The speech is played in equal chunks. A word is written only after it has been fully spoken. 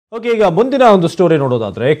Okay, ಈಗ ಮುಂದಿನ ಒಂದು ಸ್ಟೋರಿ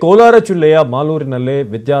ನೋಡೋದಾದ್ರೆ ಕೋಲಾರ ಜಿಲ್ಲೆಯ ಮಾಲೂರಿನಲ್ಲಿ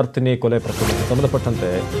ವಿದ್ಯಾರ್ಥಿನಿ ಕೊಲೆ ಪ್ರಕರಣಕ್ಕೆ ಸಂಬಂಧಪಟ್ಟಂತೆ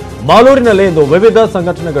ಮಾಲೂರಿನಲ್ಲಿ ಇಂದು ವಿವಿಧ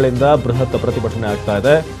ಸಂಘಟನೆಗಳಿಂದ ಬೃಹತ್ ಪ್ರತಿಭಟನೆ ಆಗ್ತಾ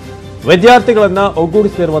ಇದೆ. ವಿದ್ಯಾರ್ಥಿಗಳನ್ನ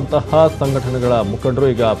ಒಗ್ಗೂಡಿಸಿರುವಂತಹ ಸಂಘಟನೆಗಳ ಮುಖಂಡರು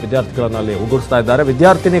ಈಗ ವಿದ್ಯಾರ್ಥಿಗಳನ್ನ ಅಲ್ಲಿ ಒಗ್ಗೂಡಿಸ್ತಾ ಇದ್ದಾರೆ.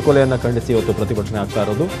 ವಿದ್ಯಾರ್ಥಿನಿ ಕೊಲೆಯನ್ನ ಖಂಡಿಸಿ ಇವತ್ತು ಪ್ರತಿಭಟನೆ ಆಗ್ತಾ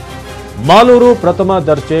ಇರೋದು. ಮಾಲೂರು ಪ್ರಥಮ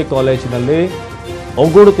ದರ್ಜೆ ಕಾಲೇಜಿನಲ್ಲಿ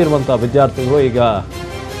ಒಗ್ಗೂಡುತ್ತಿರುವಂತಹ ವಿದ್ಯಾರ್ಥಿಗಳು ಈಗ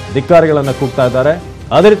ಧಿಕ್ಕಾರಿಗಳನ್ನ ಕೂಗ್ತಾ ಇದ್ದಾರೆ.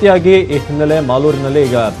 ಅದೇ ರೀತಿಯಾಗಿ ಈ ಹಿನ್ನೆಲೆ ಮಾಲೂರಿನಲ್ಲಿ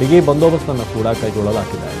ಈಗ ಬಿಗಿ ಬಂದೋಬಸ್ತ್ ಅನ್ನು ಕೂಡ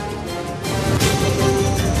ಕೈಗೊಳ್ಳಲಾಗಿದೆ.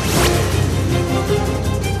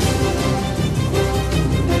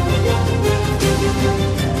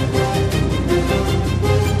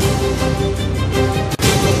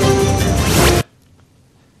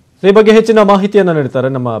 ಈ ಬಗ್ಗೆ ಹೆಚ್ಚಿನ ಮಾಹಿತಿಯನ್ನ ನೀಡ್ತಾರೆ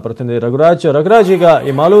ನಮ್ಮ ಪ್ರತಿನಿಧಿ ರಘುರಾಜ್. ಈಗ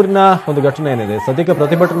ಈ ಮಾಲೂರಿನ ಒಂದು ಘಟನೆ ಏನಿದೆ, ಸದ್ಯಕ್ಕೆ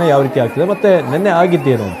ಪ್ರತಿಭಟನೆ ಯಾವ ರೀತಿ ಆಗ್ತಿದೆ ಮತ್ತೆ ನಿನ್ನೆ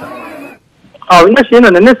ಆಗಿದ್ದೇನು ಅಂತ? ವಿನಾಶ್, ಏನು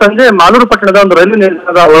ನಿನ್ನೆ ಸಂಜೆ ಮಾಲೂರು ಪಟ್ಟಣದ ಒಂದು ರೈಲು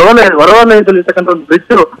ನಿಲ್ದಾಣದ ಹೊರವಲಯದಲ್ಲಿರ್ತಕ್ಕಂಥ ಒಂದು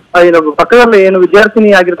ಬ್ರಿಡ್ಜ್ ಪಕ್ಕದಲ್ಲಿ ಏನು ವಿದ್ಯಾರ್ಥಿನಿ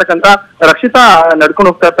ಆಗಿರ್ತಕ್ಕಂಥ ರಕ್ಷಿತಾ ನಡ್ಕೊಂಡು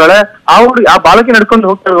ಹೋಗ್ತಾ ಇರ್ತಾಳೆ. ಆ ಬಾಲಕಿ ನಡ್ಕೊಂಡು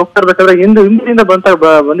ಹೋಗ್ತಾ ಇರ್ಬೇಕಾದ್ರೆ ಹಿಂದಿನಿಂದ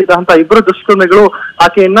ಬಂದಿದ್ದಂತ ಇಬ್ಬರು ದುಷ್ಕರ್ಮಿಗಳು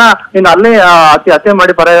ಆಕೆಯನ್ನ ಅಲ್ಲೇ ಹತ್ಯೆ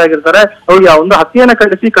ಮಾಡಿ ಪರಾರಿಯಾಗಿರ್ತಾರೆ. ಅವ್ರಿಗೆ ಆ ಒಂದು ಹತ್ಯೆಯನ್ನ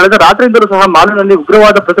ಖಂಡಿಸಿ ಕಳೆದ ರಾತ್ರಿಯಿಂದಲೂ ಸಹ ಮಾಲೂರಿನಲ್ಲಿ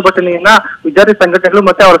ಉಗ್ರವಾದ ಪ್ರತಿಭಟನೆಯನ್ನ ವಿದ್ಯಾರ್ಥಿ ಸಂಘಟನೆಗಳು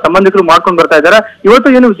ಮತ್ತೆ ಅವರ ಸಂಬಂಧಿಕರು ಮಾಡ್ಕೊಂಡು ಬರ್ತಾ ಇದ್ದಾರೆ. ಇವತ್ತು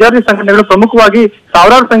ಏನು ವಿದ್ಯಾರ್ಥಿ ಸಂಘಟನೆಗಳು ಪ್ರಮುಖವಾಗಿ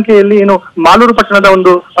ಸಾವಿರಾರು ಸಂಖ್ಯೆಯಲ್ಲಿ ಏನು ಮಾಲೂರು ಪಟ್ಟಣದ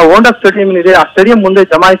ಒಂದು ಹೋಂಡಾ ಸ್ಟೇಡಿಯಂ ಇದೆ, ಆ ಸ್ಟೇಡಿಯಂ ಮುಂದೆ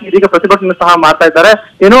ಜಮಾಯಿಸಿ ಇದೀಗ ಪ್ರತಿಭಟನೆ ಸಹ ಮಾಡ್ತಾ ಇದ್ದಾರೆ.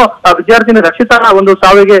 ಏನು ವಿದ್ಯಾರ್ಥಿನಿ ರಕ್ಷಿತಾ ಒಂದು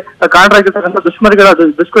ಸಾವಿಗೆ ಕಾರಣರಾಗಿರ್ತಕ್ಕಂಥ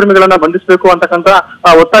ದುಷ್ಕರ್ಮಿಗಳನ್ನ ಬಂಧಿಸಬೇಕು ಅಂತಕ್ಕಂಥ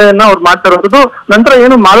ಒತ್ತಾಯವನ್ನ ಅವ್ರು ಮಾಡ್ತಾ ಇರೋದು. ನಂತರ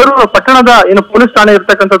ಏನು ಮಾಲೂರು ಪಟ್ಟಣದ ಏನು ಪೊಲೀಸ್ ಠಾಣೆ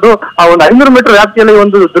ಇರ್ತಕ್ಕಂಥದ್ದು ಆ ಒಂದು 500 ಮೀಟರ್ ವ್ಯಾಪ್ತಿಯಲ್ಲಿ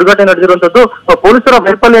ಒಂದು ದುರ್ಘಟನೆ ನಡೆದಿರುವಂತದ್ದು ಪೊಲೀಸರ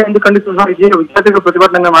ವೈಫಲ್ಯ ಎಂದು ಖಂಡಿಸಿ ಇದೀಗ ವಿದ್ಯಾರ್ಥಿಗಳು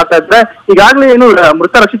ಪ್ರತಿಭಟನೆ ಮಾಡ್ತಾ ಇದ್ದಾರೆ. ಈಗಾಗಲೇ ಏನು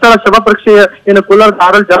ಮೃತ ರಕ್ಷಿತಾ ಶವ ಪರೀಕ್ಷೆ ಏನು ಕೋಲಾರ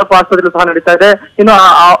ಆರಲ್ ಜಲಪ ಆಸ್ಪತ್ರೆಯಲ್ಲಿ ಸಹ ನಡೀತಾ ಇದೆ. ಇನ್ನು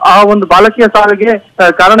ಆ ಒಂದು ಬಾಲಕಿಯ ಸಾವಿಗೆ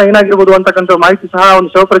ಕಾರಣ ಏನಾಗಿರ್ಬೋದು ಅಂತಕ್ಕಂಥ ಮಾಹಿತಿ ಸಹ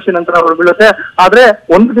ಒಂದು ಶವ ಪರೀಕ್ಷೆ ನಂತರ ಹೊರಬೀಳುತ್ತೆ. ಆದ್ರೆ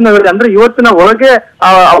ಒಂದು ದಿನದಲ್ಲಿ ಅಂದ್ರೆ ಇವತ್ತಿನ ಒಳಗೆ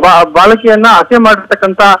ಬಾಲಕಿಯನ್ನ ಹತ್ಯೆ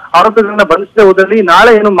ಮಾಡಿರ್ತಕ್ಕಂಥ ಆರೋಪಿಗಳನ್ನ ಬಂಧಿಸದೆ ಹೋದಲ್ಲಿ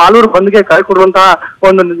ನಾಳೆ ಏನು ಮಾಲೂರು ಬಂದ್ಗೆ ಕರೆ ಕೊಡುವಂತಹ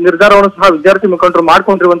ಒಂದು ನಿರ್ಧಾರವನ್ನು ಸಹ ವಿದ್ಯಾರ್ಥಿ ಮುಖಂಡರು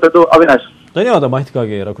ಮಾಡ್ಕೊಂಡಿರುವಂತದ್ದು. ಅವಿನಾಶ್, ಧನ್ಯವಾದ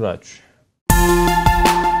ಮಾಹಿತಿಗಾಗಿ ರಘುರಾಜ್.